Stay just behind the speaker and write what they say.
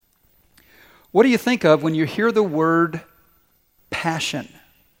What do you think of when you hear the word passion?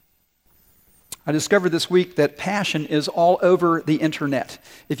 I discovered this week that passion is all over the internet.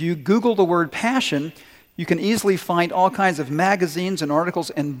 If you Google the word passion, you can easily find all kinds of magazines and articles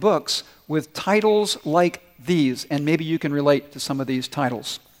and books with titles like these, and maybe you can relate to some of these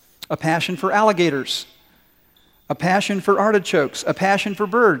titles. A passion for alligators, a passion for artichokes, a passion for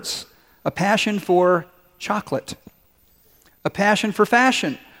birds, a passion for chocolate, a passion for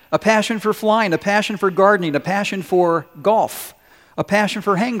fashion, a passion for flying, a passion for gardening, a passion for golf, a passion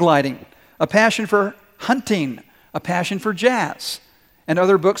for hang gliding, a passion for hunting, a passion for jazz, and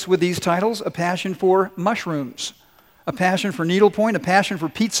other books with these titles, a passion for mushrooms, a passion for needlepoint, a passion for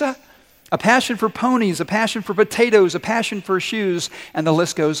pizza, a passion for ponies, a passion for potatoes, a passion for shoes, and the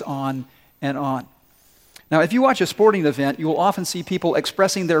list goes on and on. Now, if you watch a sporting event, you will often see people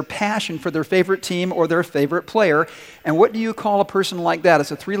expressing their passion for their favorite team or their favorite player. And what do you call a person like that?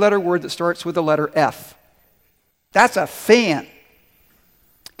 It's a three-letter word that starts with the letter F. That's a fan.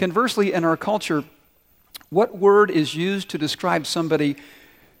 Conversely, in our culture, what word is used to describe somebody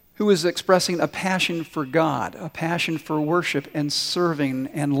who is expressing a passion for God, a passion for worship and serving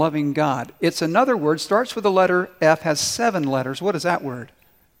and loving God? It's another word, starts with the letter F, has 7 letters. What is that word?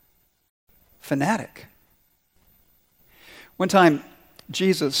 Fanatic. One time,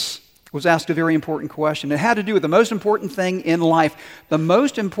 Jesus was asked a very important question. It had to do with the most important thing in life, the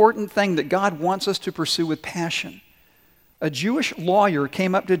most important thing that God wants us to pursue with passion. A Jewish lawyer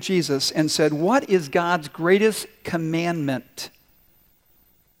came up to Jesus and said, "What is God's greatest commandment?"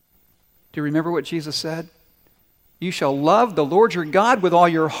 Do you remember what Jesus said? "You shall love the Lord your God with all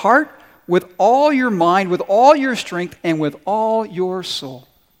your heart, with all your mind, with all your strength, and with all your soul."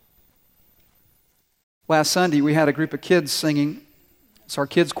 Last Sunday, we had a group of kids singing. It's our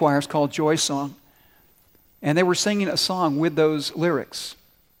kids' choir. It's called Joy Song. And they were singing a song with those lyrics.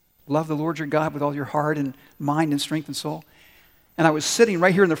 Love the Lord your God with all your heart and mind and strength and soul. And I was sitting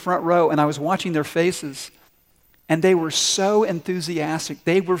right here in the front row, and I was watching their faces. And they were so enthusiastic.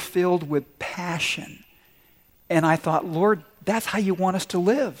 They were filled with passion. And I thought, Lord, that's how you want us to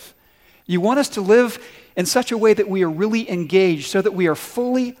live. You want us to live in such a way that we are really engaged, so that we are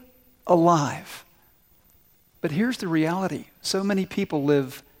fully alive. But here's the reality. So many people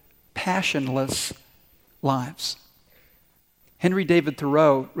live passionless lives. Henry David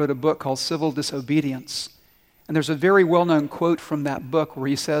Thoreau wrote a book called Civil Disobedience. And there's a very well-known quote from that book where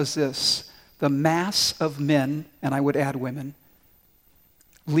he says this: "The mass of men," and I would add women,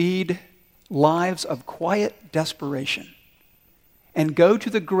 "lead lives of quiet desperation and go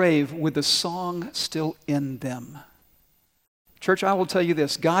to the grave with the song still in them." Church, I will tell you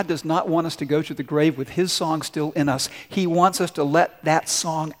this. God does not want us to go to the grave with his song still in us. He wants us to let that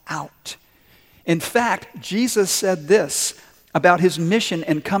song out. In fact, Jesus said this about his mission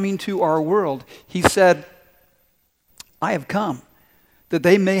and coming to our world. He said, "I have come that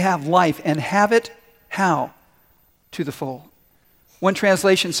they may have life and have it," how? To the full. One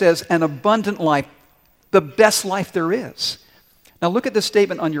translation says, an abundant life, the best life there is. Now look at this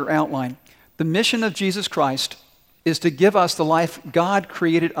statement on your outline. The mission of Jesus Christ is to give us the life God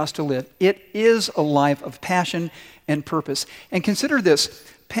created us to live. It is a life of passion and purpose. And consider this,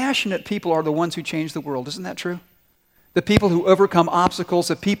 passionate people are the ones who change the world. Isn't that true? The people who overcome obstacles,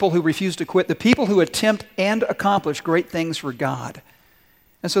 the people who refuse to quit, the people who attempt and accomplish great things for God.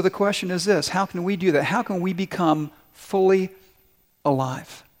 And so the question is this: how can we do that? How can we become fully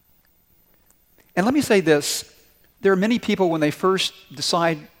alive? And let me say this, there are many people when they first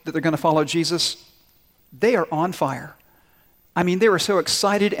decide that they're going to follow Jesus, they are on fire. I mean, they were so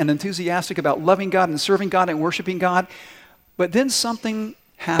excited and enthusiastic about loving God and serving God and worshiping God. But then something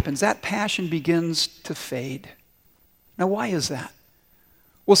happens. That passion begins to fade. Now, why is that?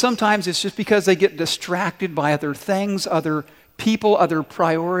 Well, sometimes it's just because they get distracted by other things, other people, other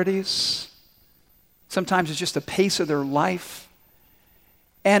priorities. Sometimes it's just the pace of their life.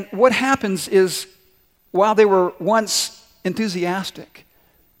 And what happens is, while they were once enthusiastic,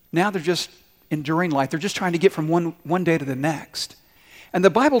 now they're just enduring life. They're just trying to get from one day to the next. And the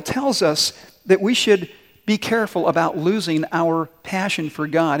Bible tells us that we should be careful about losing our passion for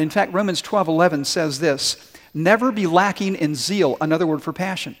God. In fact, Romans 12:11 says this: "Never be lacking in zeal," another word for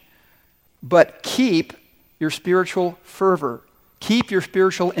passion, "but keep your spiritual fervor." Keep your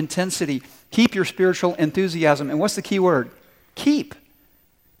spiritual intensity. Keep your spiritual enthusiasm. And what's the key word? Keep.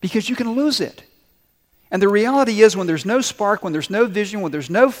 Because you can lose it. And the reality is, when there's no spark, when there's no vision, when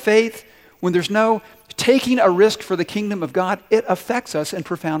there's no faith, when there's no taking a risk for the kingdom of God, it affects us in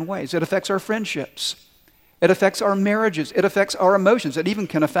profound ways. It affects our friendships. It affects our marriages. It affects our emotions. It even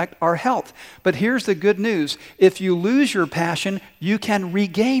can affect our health. But here's the good news. If you lose your passion, you can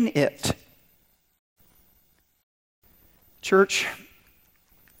regain it. Church,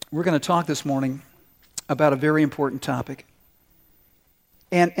 we're going to talk this morning about a very important topic.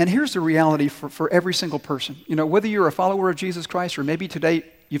 And here's the reality for every single person. You know, whether you're a follower of Jesus Christ or maybe today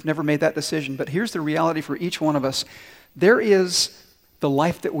you've never made that decision, but here's the reality for each one of us. There is the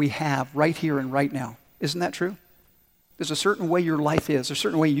life that we have right here and right now. Isn't that true? There's a certain way your life is, a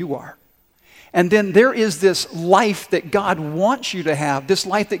certain way you are. And then there is this life that God wants you to have, this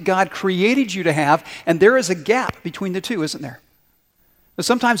life that God created you to have, and there is a gap between the two, isn't there? Now,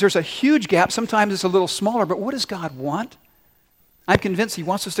 sometimes there's a huge gap, sometimes it's a little smaller, but what does God want? I'm convinced He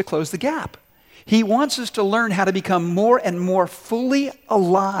wants us to close the gap. He wants us to learn how to become more and more fully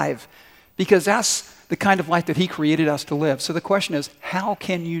alive, because that's the kind of life that He created us to live. So the question is, how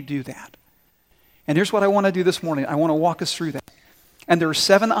can you do that? And here's what I want to do this morning. I want to walk us through that. And there are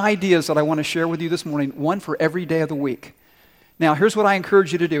 7 ideas that I want to share with you this morning, one for every day of the week. Now, here's what I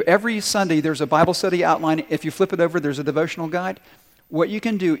encourage you to do. Every Sunday, there's a Bible study outline. If you flip it over, there's a devotional guide. What you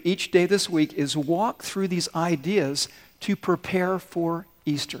can do each day this week is walk through these ideas to prepare for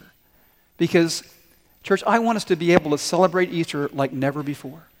Easter. Because, church, I want us to be able to celebrate Easter like never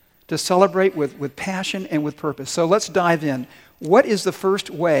before, to celebrate with passion and with purpose. So let's dive in. What is the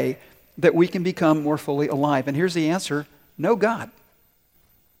first way that we can become more fully alive? And here's the answer: know God.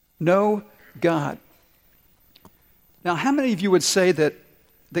 Know God. Now, how many of you would say that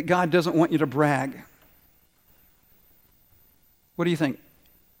God doesn't want you to brag? What do you think?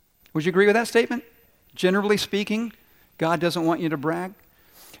 Would you agree with that statement? Generally speaking, God doesn't want you to brag.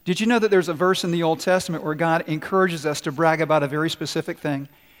 Did you know that there's a verse in the Old Testament where God encourages us to brag about a very specific thing?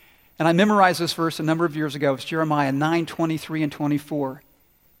 And I memorized this verse a number of years ago. It's Jeremiah 9:23 and 24.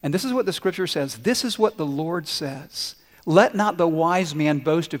 And this is what the scripture says. This is what the Lord says. Let not the wise man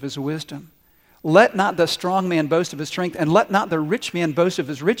boast of his wisdom. Let not the strong man boast of his strength, and let not the rich man boast of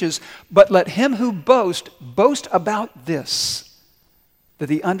his riches, but let him who boast about this,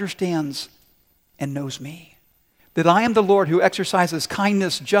 that he understands and knows me, that I am the Lord who exercises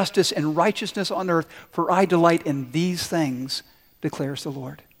kindness, justice, and righteousness on earth, for I delight in these things, declares the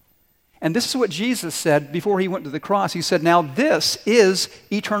Lord. And this is what Jesus said before He went to the cross. He said, now this is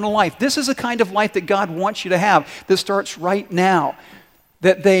eternal life. This is a kind of life that God wants you to have. This starts right now.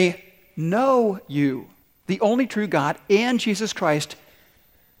 That they know you, the only true God, and Jesus Christ,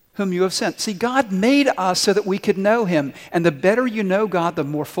 whom you have sent. See, God made us so that we could know Him. And the better you know God, the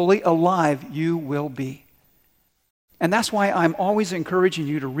more fully alive you will be. And that's why I'm always encouraging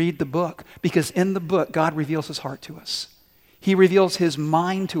you to read the book. Because in the book, God reveals His heart to us. He reveals His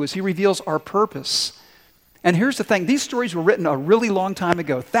mind to us. He reveals our purpose. And here's the thing. These stories were written a really long time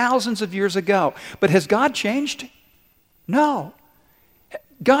ago, thousands of years ago. But has God changed? No.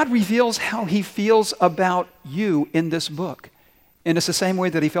 God reveals how He feels about you in this book. And it's the same way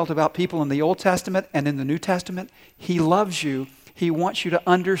that He felt about people in the Old Testament and in the New Testament. He loves you. He wants you to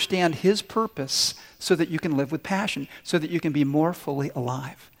understand His purpose so that you can live with passion, so that you can be more fully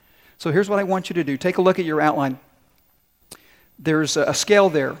alive. So here's what I want you to do. Take a look at your outline. There's a scale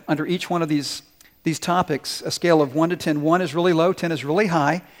there under each one of these topics, a scale of 1 to 10. 1 is really low, 10 is really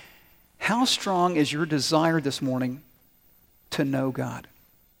high. How strong is your desire this morning to know God?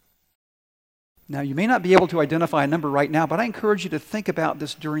 Now, you may not be able to identify a number right now, but I encourage you to think about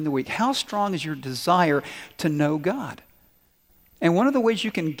this during the week. How strong is your desire to know God? And one of the ways you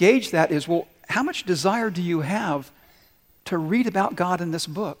can gauge that is, well, how much desire do you have to read about God in this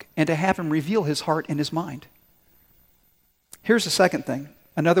book and to have Him reveal His heart and His mind? Here's the second thing.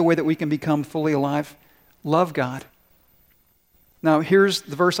 Another way that we can become fully alive. Love God. Now, here's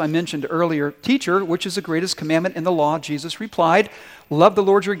the verse I mentioned earlier. Teacher, which is the greatest commandment in the law? Jesus replied, love the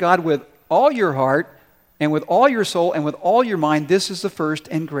Lord your God with all your heart and with all your soul and with all your mind. This is the first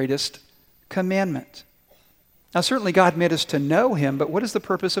and greatest commandment. Now, certainly God made us to know Him, but what is the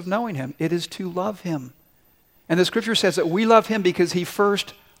purpose of knowing Him? It is to love Him. And the scripture says that we love Him because He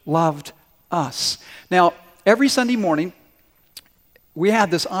first loved us. Now, every Sunday morning, we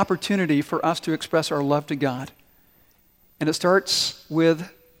have this opportunity for us to express our love to God. And it starts with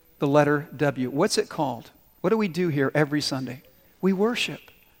the letter W. What's it called? What do we do here every Sunday? We worship.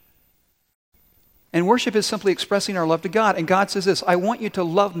 And worship is simply expressing our love to God. And God says this, I want you to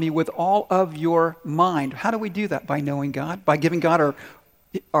love me with all of your mind. How do we do that? By knowing God, by giving God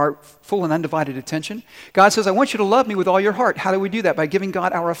our full and undivided attention. God says, I want you to love me with all your heart. How do we do that? By giving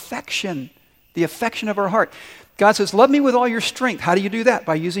God our affection, the affection of our heart. God says, love me with all your strength. How do you do that?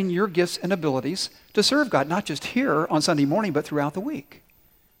 By using your gifts and abilities to serve God, not just here on Sunday morning, but throughout the week.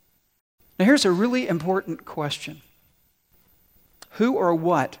 Now here's a really important question. Who or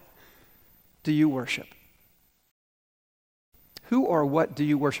what do you worship? Who or what do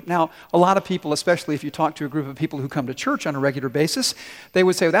you worship? Now, a lot of people, especially if you talk to a group of people who come to church on a regular basis, they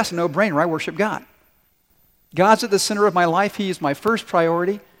would say, well, that's a no-brainer. I worship God. God's at the center of my life. He is my first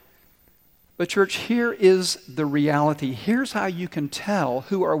priority. But church, here is the reality. Here's how you can tell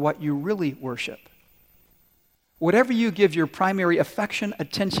who or what you really worship. Whatever you give your primary affection,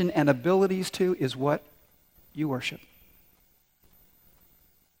 attention, and abilities to is what you worship.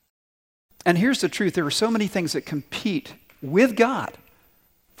 And here's the truth. There are so many things that compete with God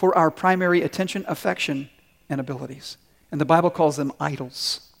for our primary attention, affection, and abilities. And the Bible calls them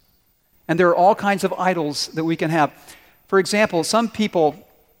idols. And there are all kinds of idols that we can have. For example, some people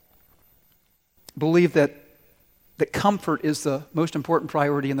believe that comfort is the most important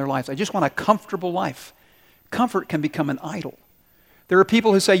priority in their lives. I just want a comfortable life. Comfort can become an idol. There are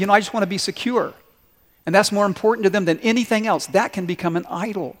people who say, I just want to be secure. And that's more important to them than anything else. That can become an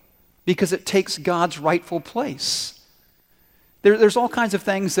idol because it takes God's rightful place. There's all kinds of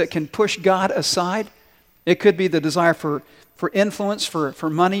things that can push God aside. It could be the desire for influence, for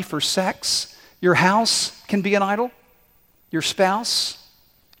money, for sex. Your house can be an idol. Your spouse,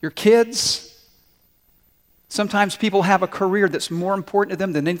 your kids. Sometimes people have a career that's more important to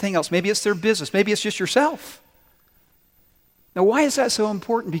them than anything else. Maybe it's their business. Maybe it's just yourself. Now, why is that so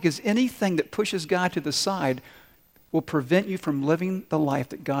important? Because anything that pushes God to the side will prevent you from living the life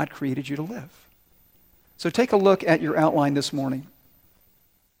that God created you to live. So take a look at your outline this morning.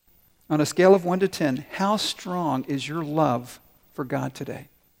 On a scale of 1 to 10, how strong is your love for God today?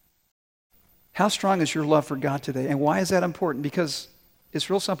 How strong is your love for God today? And why is that important? Because it's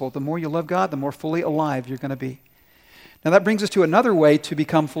real simple. The more you love God, the more fully alive you're going to be. Now that brings us to another way to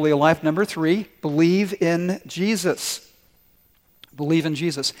become fully alive. Number 3, believe in Jesus. Believe in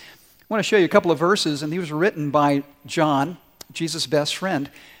Jesus. I want to show you a couple of verses, and these were written by John, Jesus' best friend.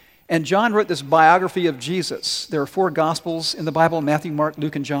 And John wrote this biography of Jesus. There are 4 Gospels in the Bible, Matthew, Mark,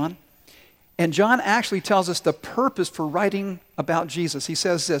 Luke, and John. And John actually tells us the purpose for writing about Jesus. He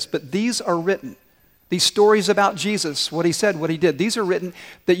says this, but these are written. These stories about Jesus, what he said, what he did, these are written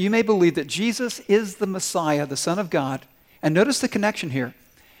that you may believe that Jesus is the Messiah, the Son of God. And notice the connection here.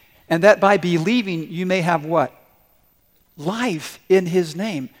 And that by believing you may have what? Life in his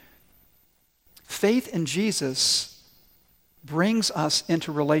name. Faith in Jesus brings us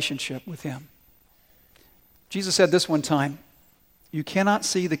into relationship with him. Jesus said this one time, you cannot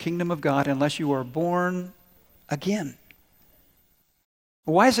see the kingdom of God unless you are born again.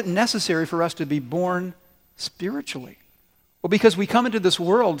 Why is it necessary for us to be born spiritually? Well, because we come into this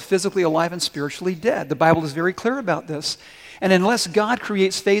world physically alive and spiritually dead. The Bible is very clear about this. And unless God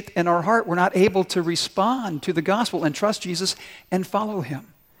creates faith in our heart, we're not able to respond to the gospel and trust Jesus and follow him.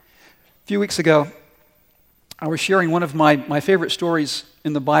 A few weeks ago, I was sharing one of my favorite stories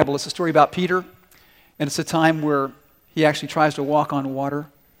in the Bible. It's a story about Peter, and it's a time where he actually tries to walk on water.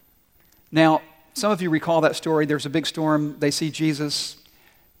 Now, some of you recall that story. There's a big storm. They see Jesus,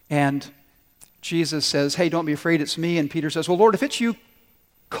 and Jesus says, hey, don't be afraid, it's me. And Peter says, well, Lord, if it's you,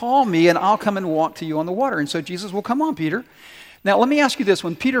 call me, and I'll come and walk to you on the water. And so Jesus will come on, Peter. Now, let me ask you this.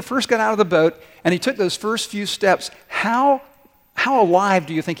 When Peter first got out of the boat, and he took those first few steps, how alive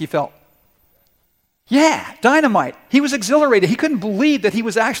do you think he felt? Yeah, dynamite. He was exhilarated. He couldn't believe that he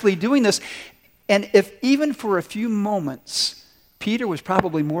was actually doing this. And if even for a few moments, Peter was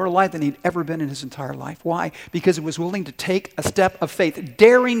probably more alive than he'd ever been in his entire life. Why? Because he was willing to take a step of faith,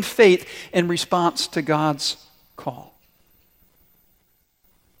 daring faith in response to God's call.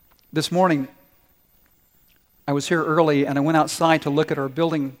 This morning, I was here early and I went outside to look at our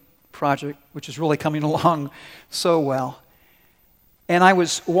building project, which is really coming along so well. And I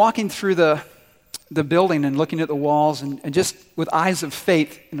was walking through the building and looking at the walls and just with eyes of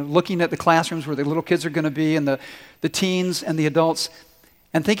faith, looking at the classrooms where the little kids are going to be and the teens and the adults,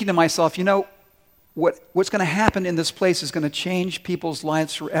 and thinking to myself, what's going to happen in this place is going to change people's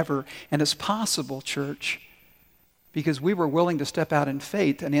lives forever. And it's possible, church, because we were willing to step out in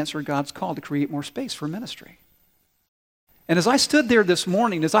faith and answer God's call to create more space for ministry. And as I stood there this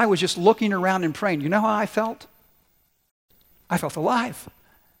morning, as I was just looking around and praying, you know how I felt? I felt alive.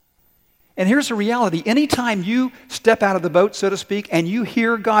 And here's the reality. Anytime you step out of the boat, so to speak, and you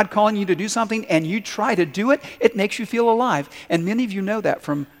hear God calling you to do something and you try to do it, it makes you feel alive. And many of you know that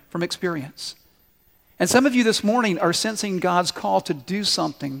from experience. And some of you this morning are sensing God's call to do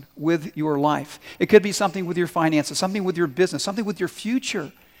something with your life. It could be something with your finances, something with your business, something with your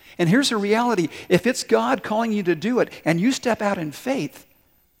future. And here's the reality. If it's God calling you to do it and you step out in faith,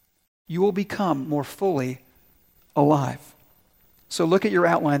 you will become more fully alive. So look at your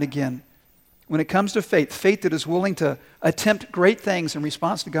outline again. When it comes to faith that is willing to attempt great things in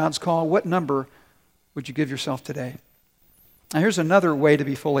response to God's call, what number would you give yourself today? Now, here's another way to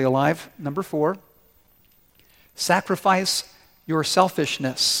be fully alive. Number 4, sacrifice your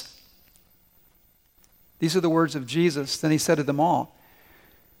selfishness. These are the words of Jesus. Then he said to them all,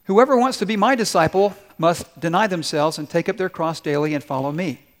 "Whoever wants to be my disciple must deny themselves and take up their cross daily and follow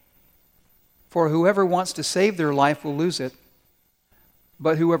me. For whoever wants to save their life will lose it,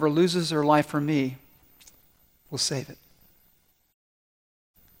 but whoever loses their life for me will save it."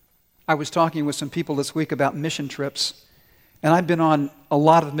 I was talking with some people this week about mission trips, and I've been on a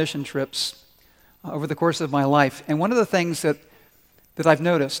lot of mission trips over the course of my life. And one of the things that I've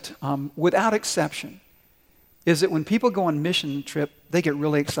noticed, without exception, is that when people go on mission trip, they get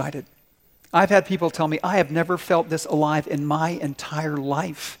really excited. I've had people tell me, "I have never felt this alive in my entire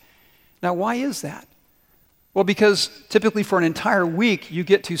life." Now, why is that? Well, because typically for an entire week, you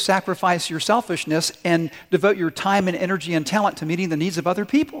get to sacrifice your selfishness and devote your time and energy and talent to meeting the needs of other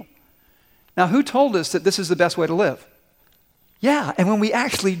people. Now, who told us that this is the best way to live? Yeah, and when we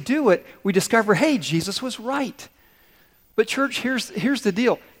actually do it, we discover, hey, Jesus was right. But church, here's the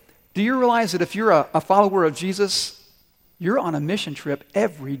deal. Do you realize that if you're a follower of Jesus, you're on a mission trip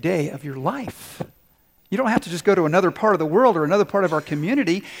every day of your life? You don't have to just go to another part of the world or another part of our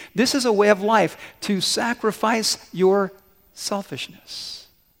community. This is a way of life to sacrifice your selfishness.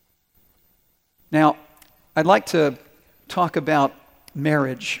 Now, I'd like to talk about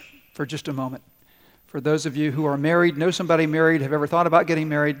marriage for just a moment. For those of you who are married, know somebody married, have ever thought about getting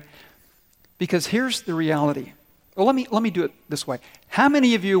married, because here's the reality. Well, let me do it this way. How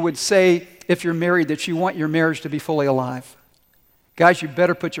many of you would say, if you're married, that you want your marriage to be fully alive? Guys, you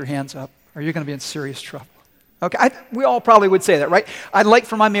better put your hands up, or you're going to be in serious trouble. Okay, we all probably would say that, right? I'd like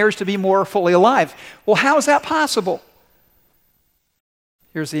for my marriage to be more fully alive. Well, how is that possible?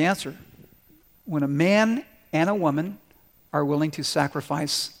 Here's the answer. When a man and a woman are willing to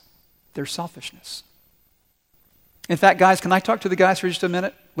sacrifice their selfishness. In fact, guys, can I talk to the guys for just a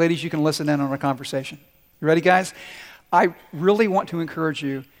minute? Ladies, you can listen in on our conversation. You ready, guys? I really want to encourage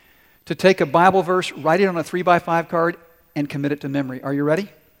you to take a Bible verse, write it on a 3x5 card, and commit it to memory. Are you ready?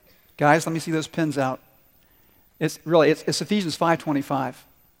 Guys, let me see those pins out. It's Ephesians 5:25.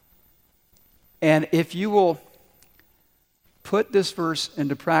 And if you will put this verse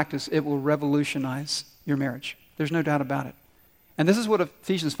into practice, it will revolutionize your marriage. There's no doubt about it. And this is what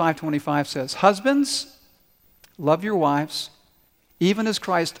Ephesians 5:25 says. Husbands, love your wives, even as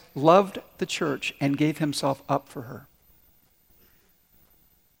Christ loved the church and gave himself up for her.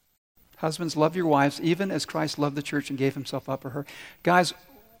 Husbands, love your wives, even as Christ loved the church and gave himself up for her. Guys,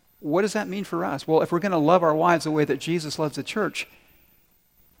 what does that mean for us? Well, if we're going to love our wives the way that Jesus loves the church,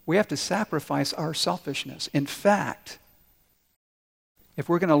 we have to sacrifice our selfishness. In fact, if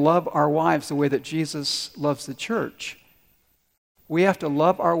we're going to love our wives the way that Jesus loves the church, we have to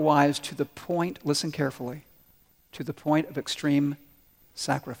love our wives to the point, listen carefully, to the point of extreme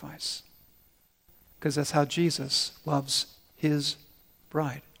sacrifice. Because that's how Jesus loves his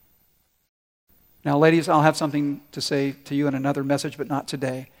bride. Now, ladies, I'll have something to say to you in another message, but not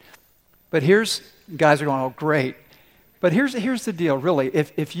today. But guys are going, oh, great. But here's the deal, really.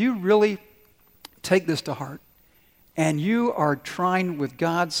 If you really take this to heart, and you are trying with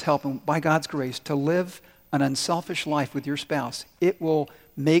God's help and by God's grace to live an unselfish life with your spouse, it will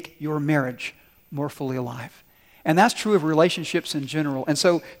make your marriage more fully alive. And that's true of relationships in general. And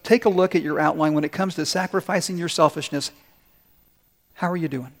so take a look at your outline when it comes to sacrificing your selfishness. How are you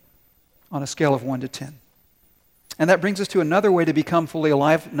doing on a scale of 1 to 10? And that brings us to another way to become fully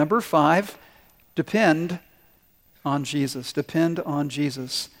alive. Number 5, depend on Jesus. Depend on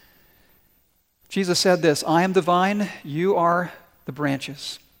Jesus. Jesus said this, I am the vine, you are the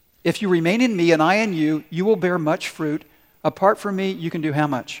branches. If you remain in me and I in you, you will bear much fruit. Apart from me, you can do how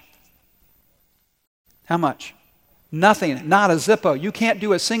much? How much? Nothing, not a zippo. You can't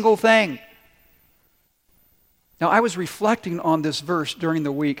do a single thing. Now, I was reflecting on this verse during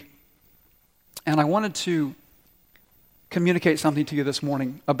the week, and I wanted to communicate something to you this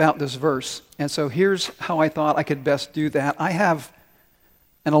morning about this verse. And so here's how I thought I could best do that. I have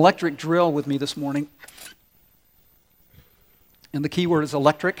an electric drill with me this morning. And the key word is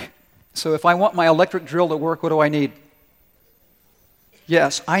electric. So if I want my electric drill to work, what do I need?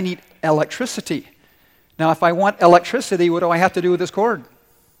 Yes, I need electricity. Now, if I want electricity, what do I have to do with this cord?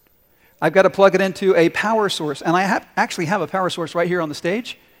 I've got to plug it into a power source. And I actually have a power source right here on the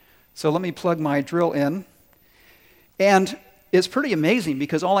stage. So let me plug my drill in. And it's pretty amazing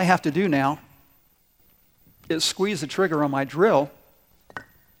because all I have to do now is squeeze the trigger on my drill.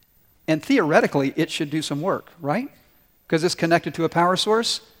 And theoretically, it should do some work, right? Because it's connected to a power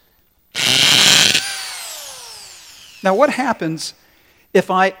source. Now, what happens if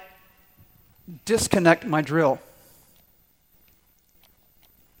I disconnect my drill?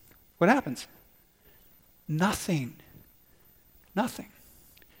 what happens? Nothing. Nothing.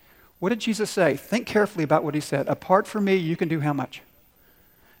 What did Jesus say? Think carefully about what he said. Apart from me, you can do how much?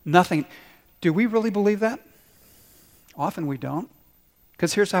 Nothing. Do we really believe that? Often we don't.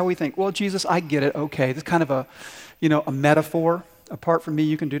 Because here's how we think. Well, Jesus, I get it. Okay, this is kind of a metaphor. Apart from me,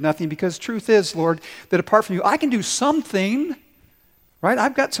 you can do nothing. Because truth is, Lord, that apart from you, I can do something. Right?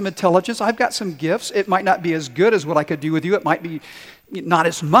 I've got some intelligence. I've got some gifts. It might not be as good as what I could do with you. It might be not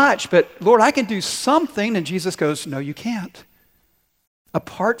as much. But Lord, I can do something. And Jesus goes, no, you can't.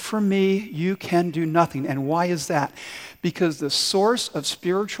 Apart from me, you can do nothing. And why is that? Because the source of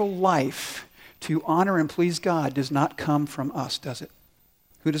spiritual life to honor and please God does not come from us, does it?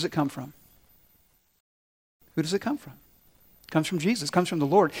 Who does it come from? Who does it come from? It comes from Jesus. It comes from the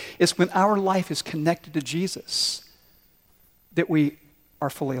Lord. It's when our life is connected to Jesus that we are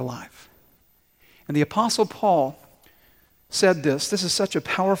fully alive. And the Apostle Paul said this. This is such a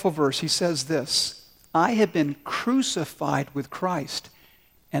powerful verse. He says this, I have been crucified with Christ,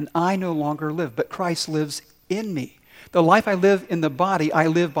 and I no longer live, but Christ lives in me. The life I live in the body, I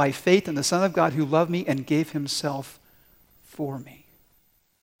live by faith in the Son of God who loved me and gave himself for me.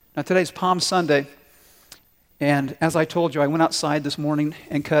 Now today's Palm Sunday, and as I told you, I went outside this morning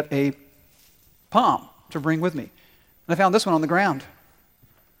and cut a palm to bring with me. And I found this one on the ground.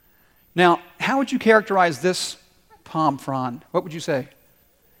 Now, how would you characterize this palm frond? What would you say?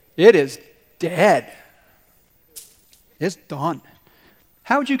 It is dead. It's done.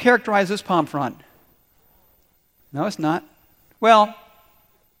 How would you characterize this palm frond? No, it's not. Well,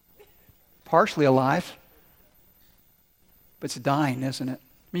 partially alive. But it's dying, isn't it?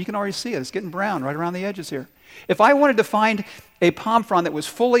 I mean, you can already see it. It's getting brown right around the edges here. If I wanted to find a palm frond that was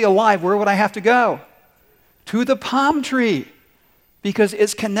fully alive, where would I have to go? To the palm tree, because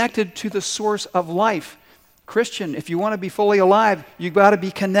it's connected to the source of life. Christian, if you want to be fully alive, you've got to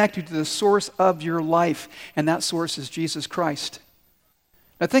be connected to the source of your life, and that source is Jesus Christ.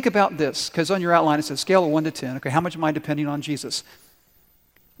 Now think about this, because on your outline it says scale of 1 to 10. Okay, how much am I depending on Jesus?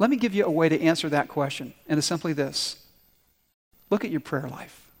 Let me give you a way to answer that question, and it's simply this. Look at your prayer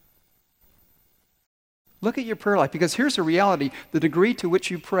life. Look at your prayer life, because here's the reality. The degree to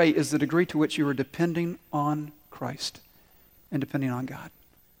which you pray is the degree to which you are depending on Christ and depending on God.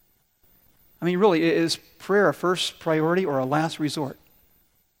 I mean, really, is prayer a first priority or a last resort?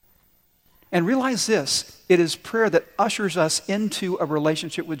 And realize this, it is prayer that ushers us into a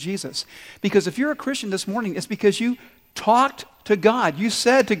relationship with Jesus. Because if you're a Christian this morning, it's because you talked to God. You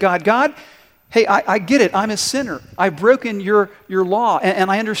said to God, God, hey, I get it. I'm a sinner. I've broken your law. And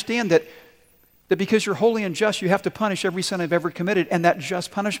I understand that because you're holy and just, you have to punish every sin I've ever committed. And that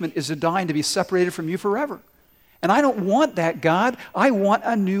just punishment is dying to be separated from you forever. And I don't want that, God. I want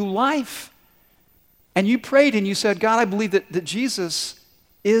a new life. And you prayed and you said, God, I believe that Jesus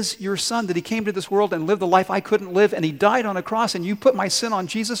is your son, that he came to this world and lived the life I couldn't live, and he died on a cross, and you put my sin on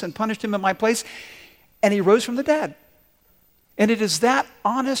Jesus and punished him in my place, and he rose from the dead. And it is that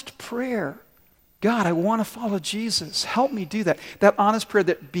honest prayer, God, I want to follow Jesus. Help me do that. That honest prayer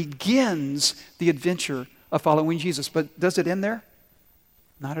that begins the adventure of following Jesus. But does it end there?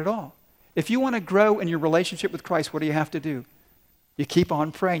 Not at all. If you want to grow in your relationship with Christ, what do you have to do? You keep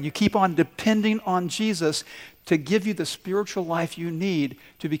on praying. You keep on depending on Jesus to give you the spiritual life you need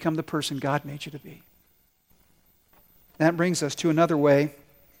to become the person God made you to be. That brings us to another way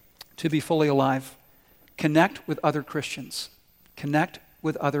to be fully alive. Connect with other Christians. Connect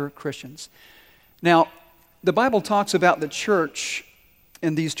with other Christians. Now, the Bible talks about the church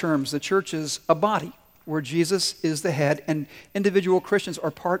in these terms. The church is a body where Jesus is the head, and individual Christians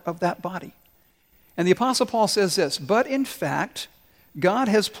are part of that body. And the Apostle Paul says this, but in fact, God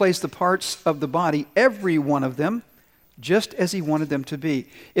has placed the parts of the body, every one of them, just as he wanted them to be.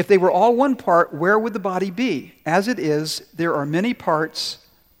 If they were all one part, where would the body be? As it is, there are many parts,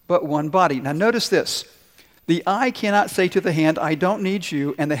 but one body. Now notice this. The eye cannot say to the hand, I don't need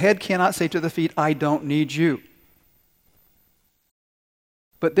you, and the head cannot say to the feet, I don't need you.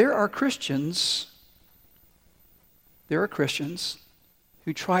 But there are Christians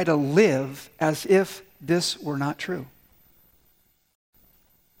who try to live as if this were not true.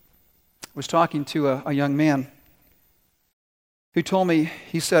 I was talking to a young man who told me,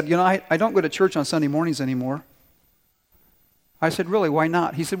 he said, I don't go to church on Sunday mornings anymore. I said, really, why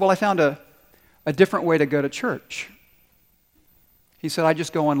not? He said, well, I found a different way to go to church. He said, I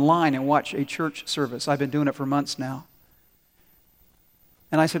just go online and watch a church service. I've been doing it for months now.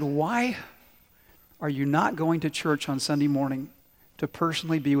 And I said, why are you not going to church on Sunday morning to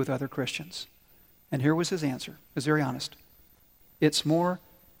personally be with other Christians? And here was his answer. It was very honest. It's more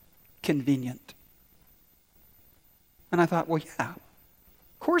convenient. And I thought, well, yeah,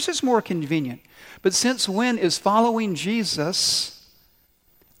 Of course it's more convenient. But since when is following Jesus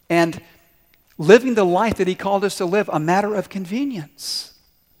and living the life that he called us to live a matter of convenience?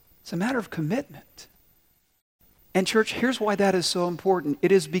 It's a matter of commitment. And church, here's why that is so important.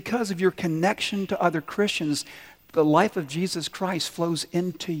 It is because of your connection to other Christians, the life of Jesus Christ flows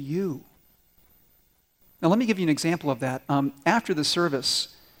into you. Now let me give you an example of that. After the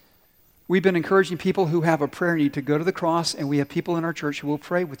service, we've been encouraging people who have a prayer need to go to the cross, and we have people in our church who will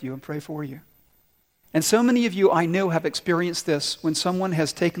pray with you and pray for you. And so many of you I know have experienced this when someone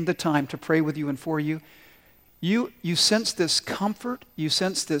has taken the time to pray with you and for you. You sense this comfort, you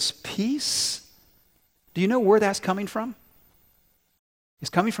sense this peace. Do you know where that's coming from? It's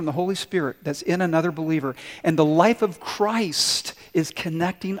coming from the Holy Spirit that's in another believer. And the life of Christ is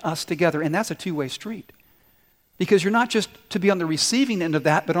connecting us together. And that's a two-way street. Because you're not just to be on the receiving end of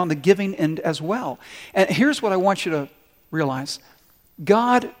that, but on the giving end as well. And here's what I want you to realize.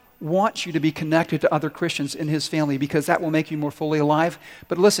 God wants you to be connected to other Christians in his family because that will make you more fully alive.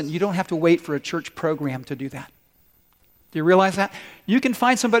 But listen, you don't have to wait for a church program to do that. Do you realize that? You can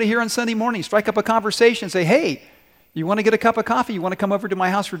find somebody here on Sunday morning, strike up a conversation and say, hey, you want to get a cup of coffee? You want to come over to my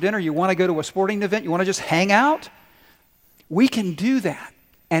house for dinner? You want to go to a sporting event? You want to just hang out? We can do that.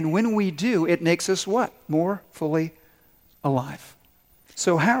 And when we do, it makes us what? More fully alive.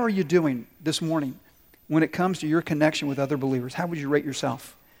 So how are you doing this morning when it comes to your connection with other believers? How would you rate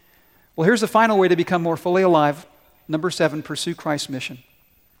yourself? Well, here's the final way to become more fully alive. Number 7, pursue Christ's mission.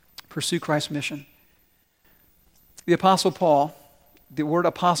 Pursue Christ's mission. The Apostle Paul, the word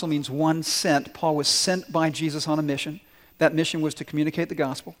apostle means one sent. Paul was sent by Jesus on a mission. That mission was to communicate the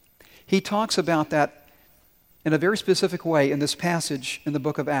gospel. He talks about that in a very specific way in this passage in the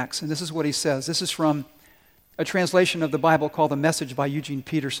book of Acts. And this is what he says. This is from a translation of the Bible called The Message by Eugene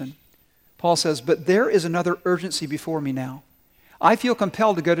Peterson. Paul says, "But there is another urgency before me now. I feel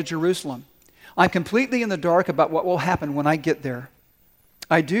compelled to go to Jerusalem. I'm completely in the dark about what will happen when I get there.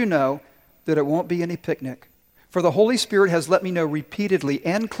 I do know that it won't be any picnic, for the Holy Spirit has let me know repeatedly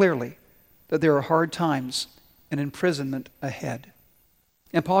and clearly that there are hard times and imprisonment ahead."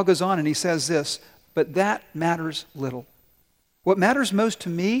 And Paul goes on and he says this, "But that matters little. What matters most to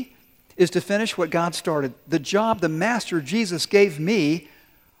me is to finish what God started, the job the Master Jesus gave me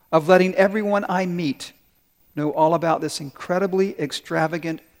of letting everyone I meet know all about this incredibly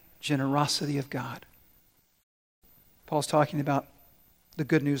extravagant generosity of God." Paul's talking about the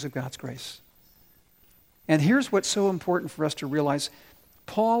good news of God's grace. And here's what's so important for us to realize.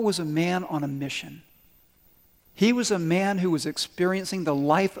 Paul was a man on a mission. He was a man who was experiencing the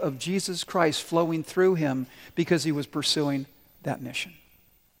life of Jesus Christ flowing through him because he was pursuing that mission.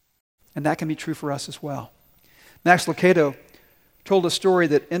 And that can be true for us as well. Max Lucado told a story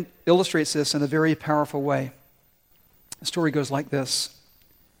that illustrates this in a very powerful way. The story goes like this.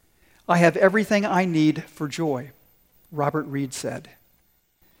 "I have everything I need for joy," Robert Reed said.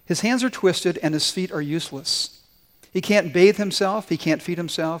 "His hands are twisted and his feet are useless. He can't bathe himself, he can't feed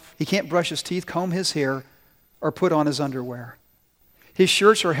himself, he can't brush his teeth, comb his hair, or put on his underwear. His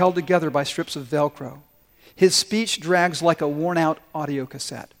shirts are held together by strips of Velcro. His speech drags like a worn-out audio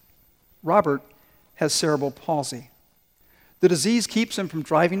cassette. Robert has cerebral palsy. The disease keeps him from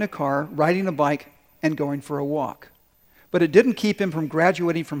driving a car, riding a bike, and going for a walk. But it didn't keep him from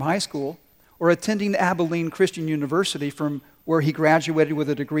graduating from high school or attending Abilene Christian University, from where he graduated with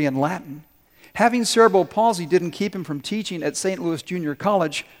a degree in Latin. Having cerebral palsy didn't keep him from teaching at St. Louis Junior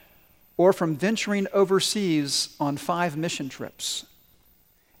College or from venturing overseas on 5 mission trips.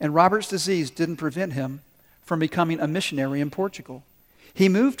 And Robert's disease didn't prevent him from becoming a missionary in Portugal. He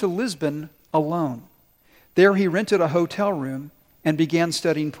moved to Lisbon alone. There he rented a hotel room and began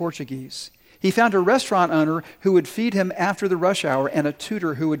studying Portuguese. He found a restaurant owner who would feed him after the rush hour and a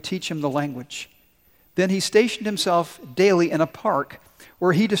tutor who would teach him the language. Then he stationed himself daily in a park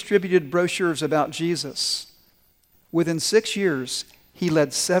where he distributed brochures about Jesus. Within 6 years, he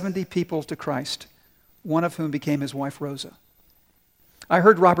led 70 people to Christ, one of whom became his wife, Rosa. I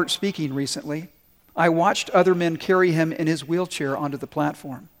heard Robert speaking recently. I watched other men carry him in his wheelchair onto the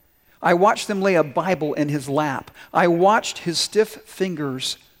platform. I watched them lay a Bible in his lap. I watched his stiff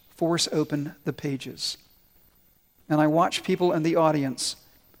fingers force open the pages. And I watched people in the audience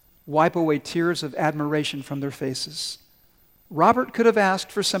wipe away tears of admiration from their faces. Robert could have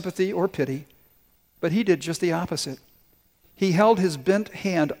asked for sympathy or pity, but he did just the opposite. He held his bent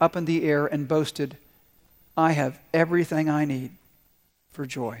hand up in the air and boasted, "I have everything I need for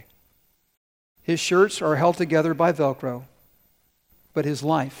joy." His shirts are held together by Velcro, but his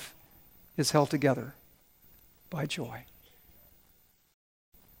life is held together by joy.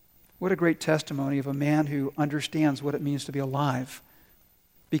 What a great testimony of a man who understands what it means to be alive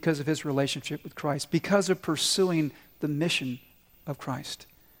because of his relationship with Christ, because of pursuing the mission of Christ.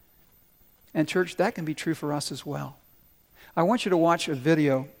 And church, that can be true for us as well. I want you to watch a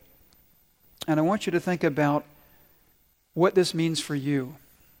video, and I want you to think about what this means for you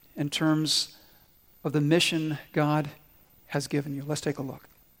in terms of the mission God has given you. Let's take a look.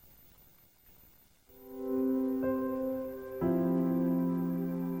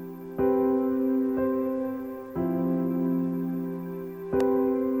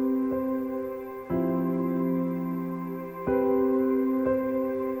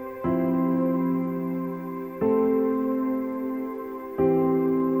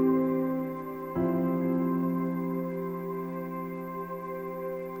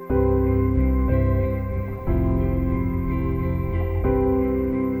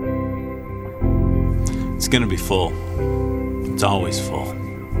 It's going to be full. It's always full.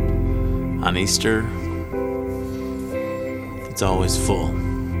 On Easter, it's always full.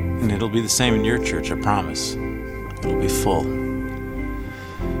 And it'll be the same in your church, I promise. It'll be full.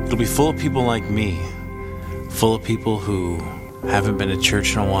 It'll be full of people like me, full of people who haven't been to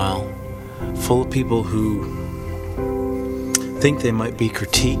church in a while, full of people who think they might be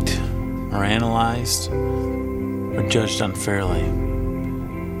critiqued or analyzed or judged unfairly,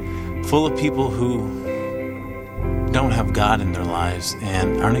 full of people who don't have God in their lives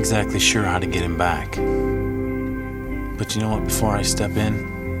and aren't exactly sure how to get him back. But you know what? Before I step in,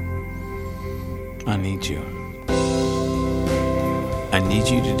 I need you. I need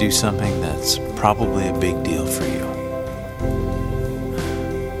you to do something that's probably a big deal for you.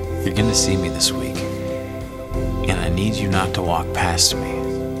 You're going to see me this week, and I need you not to walk past me.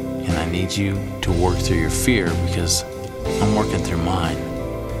 And I need you to work through your fear, because I'm working through mine.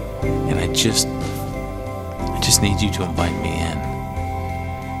 And I just need you to invite me in.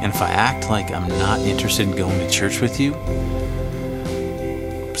 And if I act like I'm not interested in going to church with you,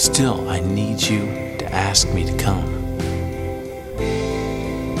 still, I need you to ask me to come.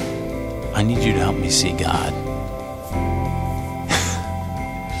 I need you to help me see God.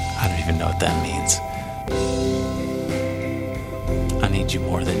 I don't even know what that means. I need you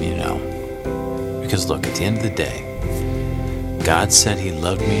more than you know. Because look, at the end of the day, God said he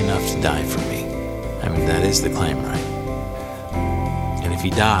loved me enough to die for me. I mean, that is the claim, right? And if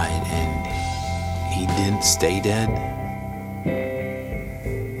he died and he didn't stay dead,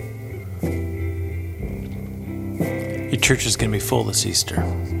 your church is going to be full this Easter.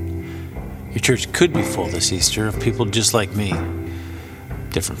 Your church could be full this Easter of people just like me.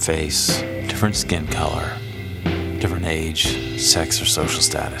 Different face, different skin color, different age, sex, or social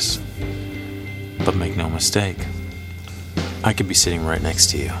status. But make no mistake, I could be sitting right next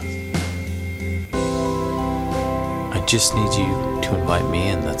to you. I just need you to invite me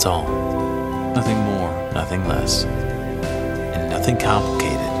in, that's all. Nothing more, nothing less. And nothing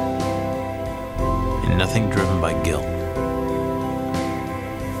complicated. And nothing driven by guilt.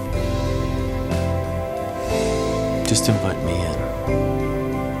 Just invite me in.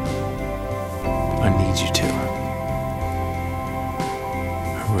 I need you to.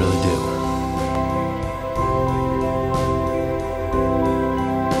 I really do.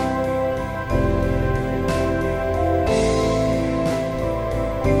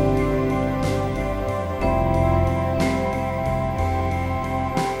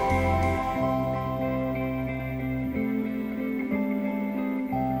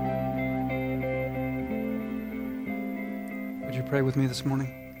 Would you pray with me this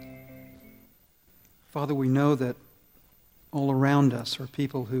morning? Father, we know that all around us are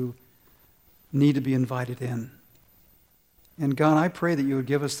people who need to be invited in. And God, I pray that you would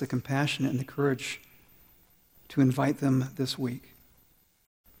give us the compassion and the courage to invite them this week.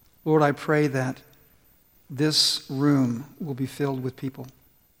 Lord, I pray that this room will be filled with people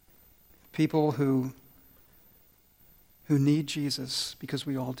who need Jesus, because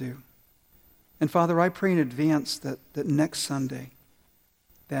we all do. And Father, I pray in advance that next Sunday,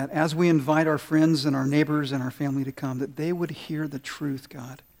 that as we invite our friends and our neighbors and our family to come, that they would hear the truth,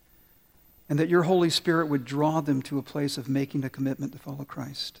 God, and that your Holy Spirit would draw them to a place of making a commitment to follow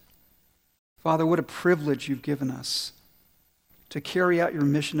Christ. Father, what a privilege you've given us to carry out your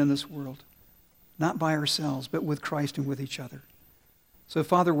mission in this world, not by ourselves, but with Christ and with each other. So,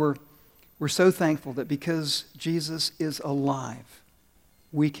 Father, we're so thankful that because Jesus is alive,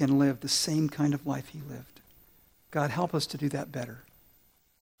 we can live the same kind of life he lived. God, help us to do that better.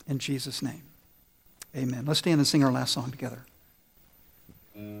 In Jesus' name, amen. Let's stand and sing our last song together.